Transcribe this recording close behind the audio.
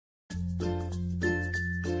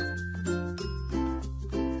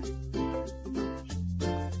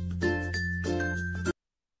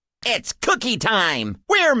It's cookie time!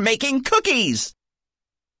 We're making cookies!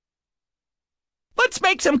 Let's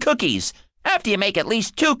make some cookies. After you make at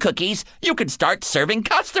least 2 cookies, you can start serving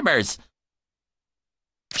customers.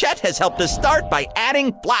 Chet has helped us start by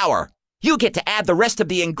adding flour. You get to add the rest of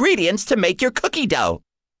the ingredients to make your cookie dough.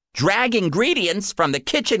 Drag ingredients from the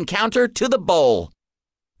kitchen counter to the bowl.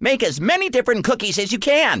 Make as many different cookies as you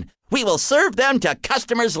can. We will serve them to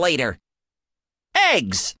customers later.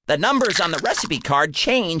 Eggs. The numbers on the recipe card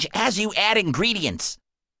change as you add ingredients.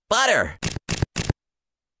 Butter.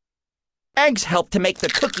 Eggs help to make the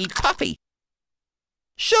cookie puffy.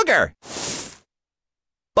 Sugar.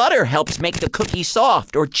 Butter helps make the cookie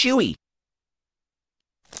soft or chewy.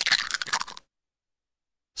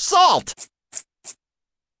 Salt.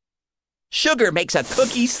 Sugar makes a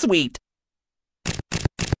cookie sweet.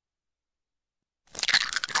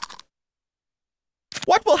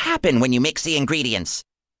 What will happen when you mix the ingredients?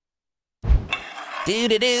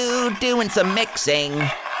 Do-do-do, doing some mixing.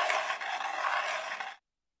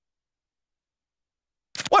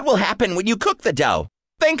 What will happen when you cook the dough?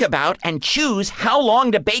 Think about and choose how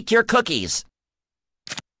long to bake your cookies.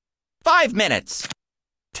 5 minutes.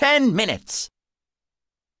 10 minutes.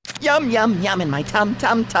 Yum, yum, yum in my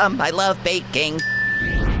tum-tum-tum. I love baking.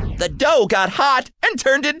 The dough got hot and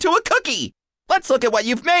turned into a cookie. Let's look at what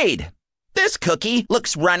you've made. This cookie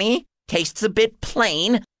looks runny, tastes a bit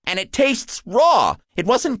plain, and it tastes raw. It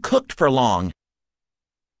wasn't cooked for long.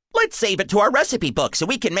 Let's save it to our recipe book so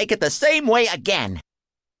we can make it the same way again.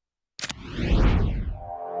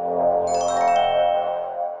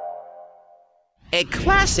 A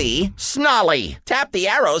classy snolly. Tap the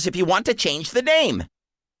arrows if you want to change the name.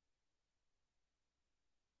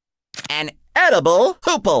 An edible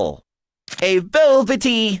hoople. A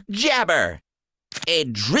velvety jabber. A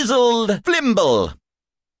drizzled flimble.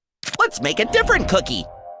 Let's make a different cookie.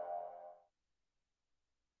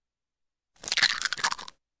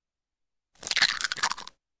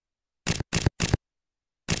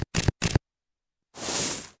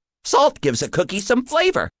 Salt gives a cookie some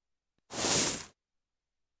flavor.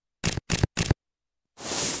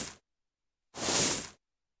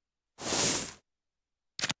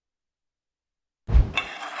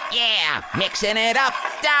 Yeah, mixing it up.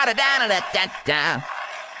 Da-da-da-da-da-da.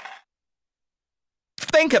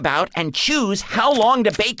 Think about and choose how long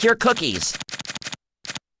to bake your cookies.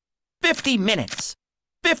 50 minutes.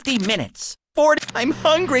 50 minutes. 40. I'm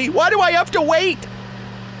hungry. Why do I have to wait?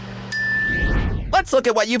 Let's look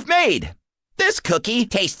at what you've made. This cookie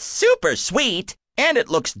tastes super sweet, and it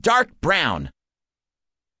looks dark brown.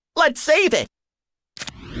 Let's save it.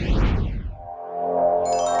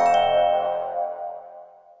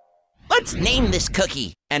 Let's name this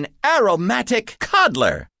cookie an aromatic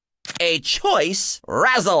coddler, a choice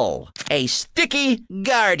razzle, a sticky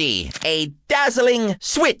gardy, a dazzling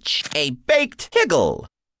switch, a baked higgle.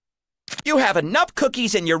 You have enough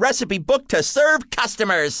cookies in your recipe book to serve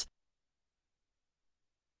customers.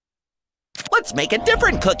 Let's make a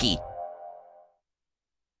different cookie.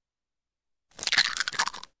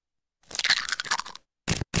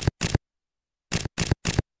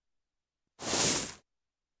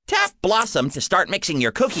 Tap Blossom to start mixing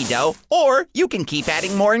your cookie dough, or you can keep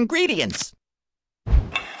adding more ingredients.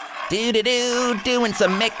 Do-do-do, doing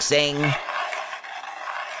some mixing.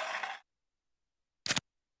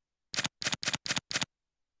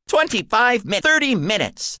 "25 minutes, 30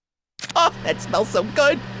 minutes. Oh, that smells so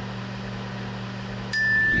good.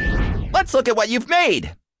 Let's look at what you've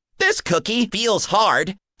made. This cookie feels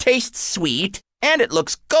hard, tastes sweet, and it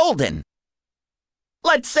looks golden.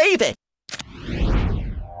 Let's save it.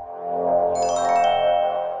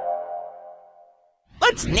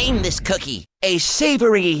 Let's name this cookie a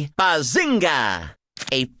savory bazinga,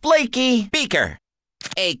 a flaky beaker,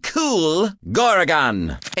 a cool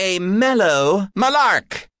gorgon, a mellow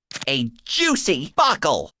malark, a juicy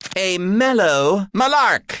buckle, a mellow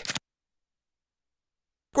malark.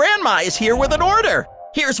 Grandma is here with an order.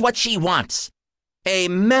 Here's what she wants. A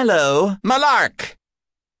mellow malark.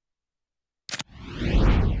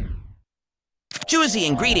 Choose the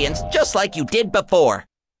ingredients just like you did before.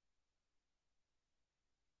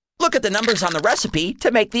 Look at the numbers on the recipe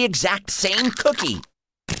to make the exact same cookie.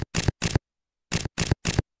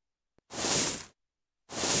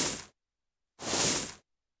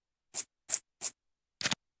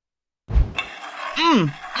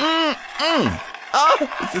 Oh,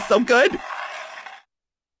 this is so good.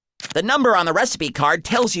 The number on the recipe card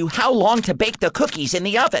tells you how long to bake the cookies in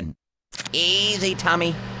the oven. Easy,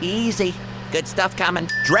 Tommy, easy. Good stuff coming.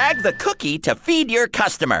 Drag the cookie to feed your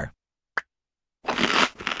customer.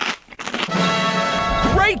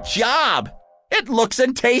 Great job! It looks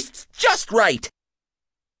and tastes just right.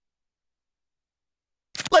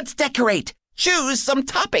 Let's decorate. Choose some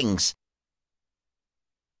toppings.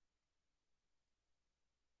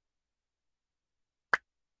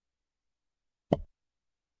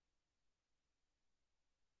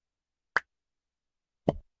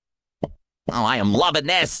 Oh, I am loving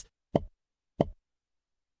this.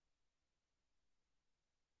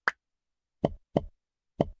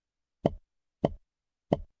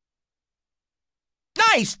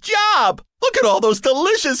 Nice job! Look at all those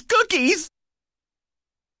delicious cookies!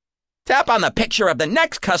 Tap on the picture of the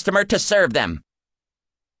next customer to serve them.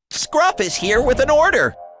 Scruff is here with an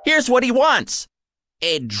order. Here's what he wants.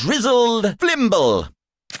 A drizzled flimble.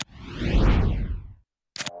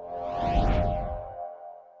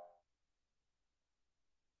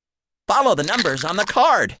 Follow the numbers on the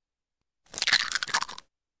card.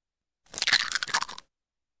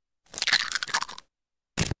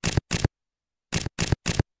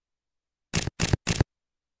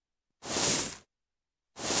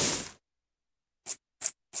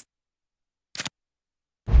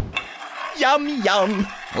 Yum, yum.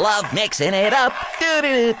 Love mixing it up.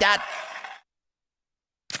 Doo-doo-dot.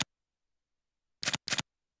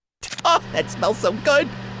 Oh, that smells so good.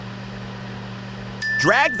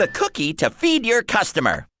 Drag the cookie to feed your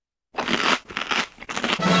customer.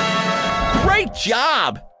 Great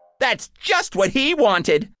job! That's just what he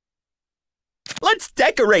wanted. Let's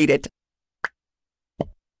decorate it.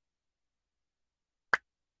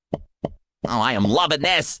 Oh, I am loving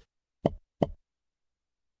this.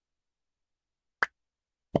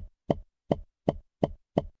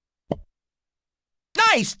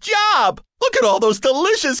 Nice job! Look at all those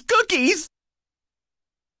delicious cookies!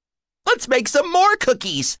 Let's make some more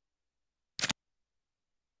cookies.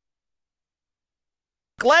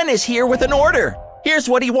 Glenn is here with an order. Here's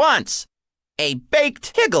what he wants. A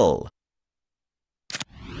baked higgle.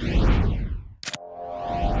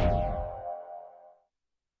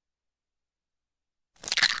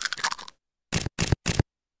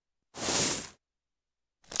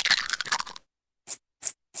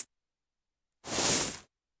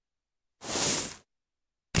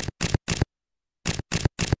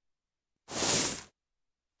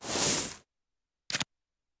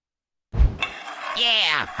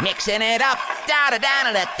 Yeah, mixing it up. Da da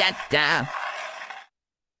da da da da.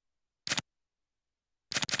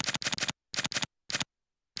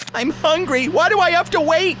 I'm hungry. Why do I have to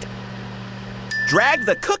wait? Drag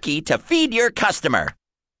the cookie to feed your customer.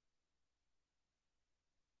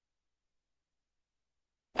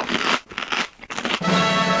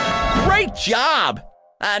 Great job!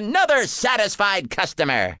 Another satisfied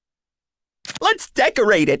customer. Let's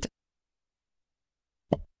decorate it.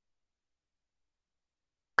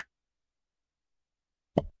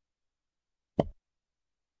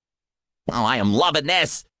 Oh, I am loving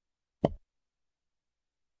this.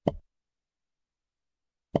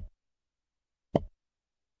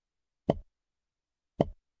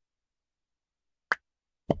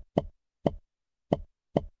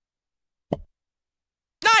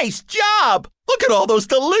 Nice job! Look at all those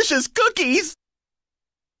delicious cookies!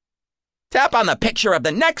 Tap on the picture of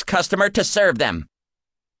the next customer to serve them.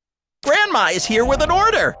 Grandma is here with an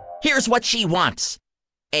order. Here's what she wants.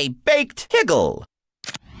 A baked higgle.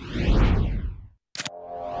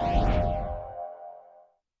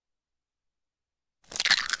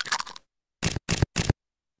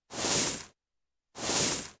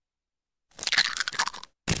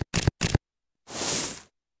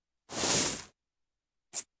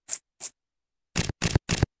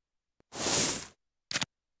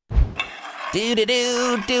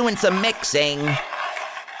 Do-do-do, doing some mixing.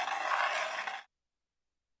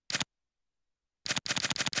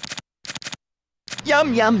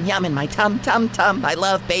 Yum, yum, yum in my tum-tum-tum. I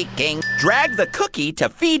love baking. Drag the cookie to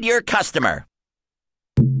feed your customer.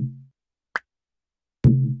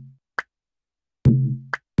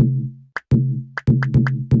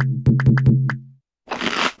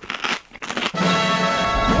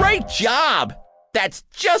 Great job! That's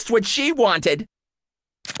just what she wanted.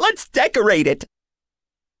 Let's decorate it.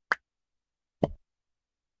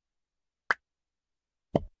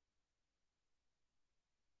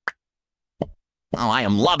 Oh, I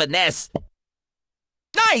am loving this.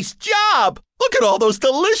 Nice job! Look at all those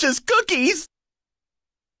delicious cookies!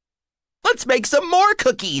 Let's make some more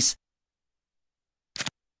cookies.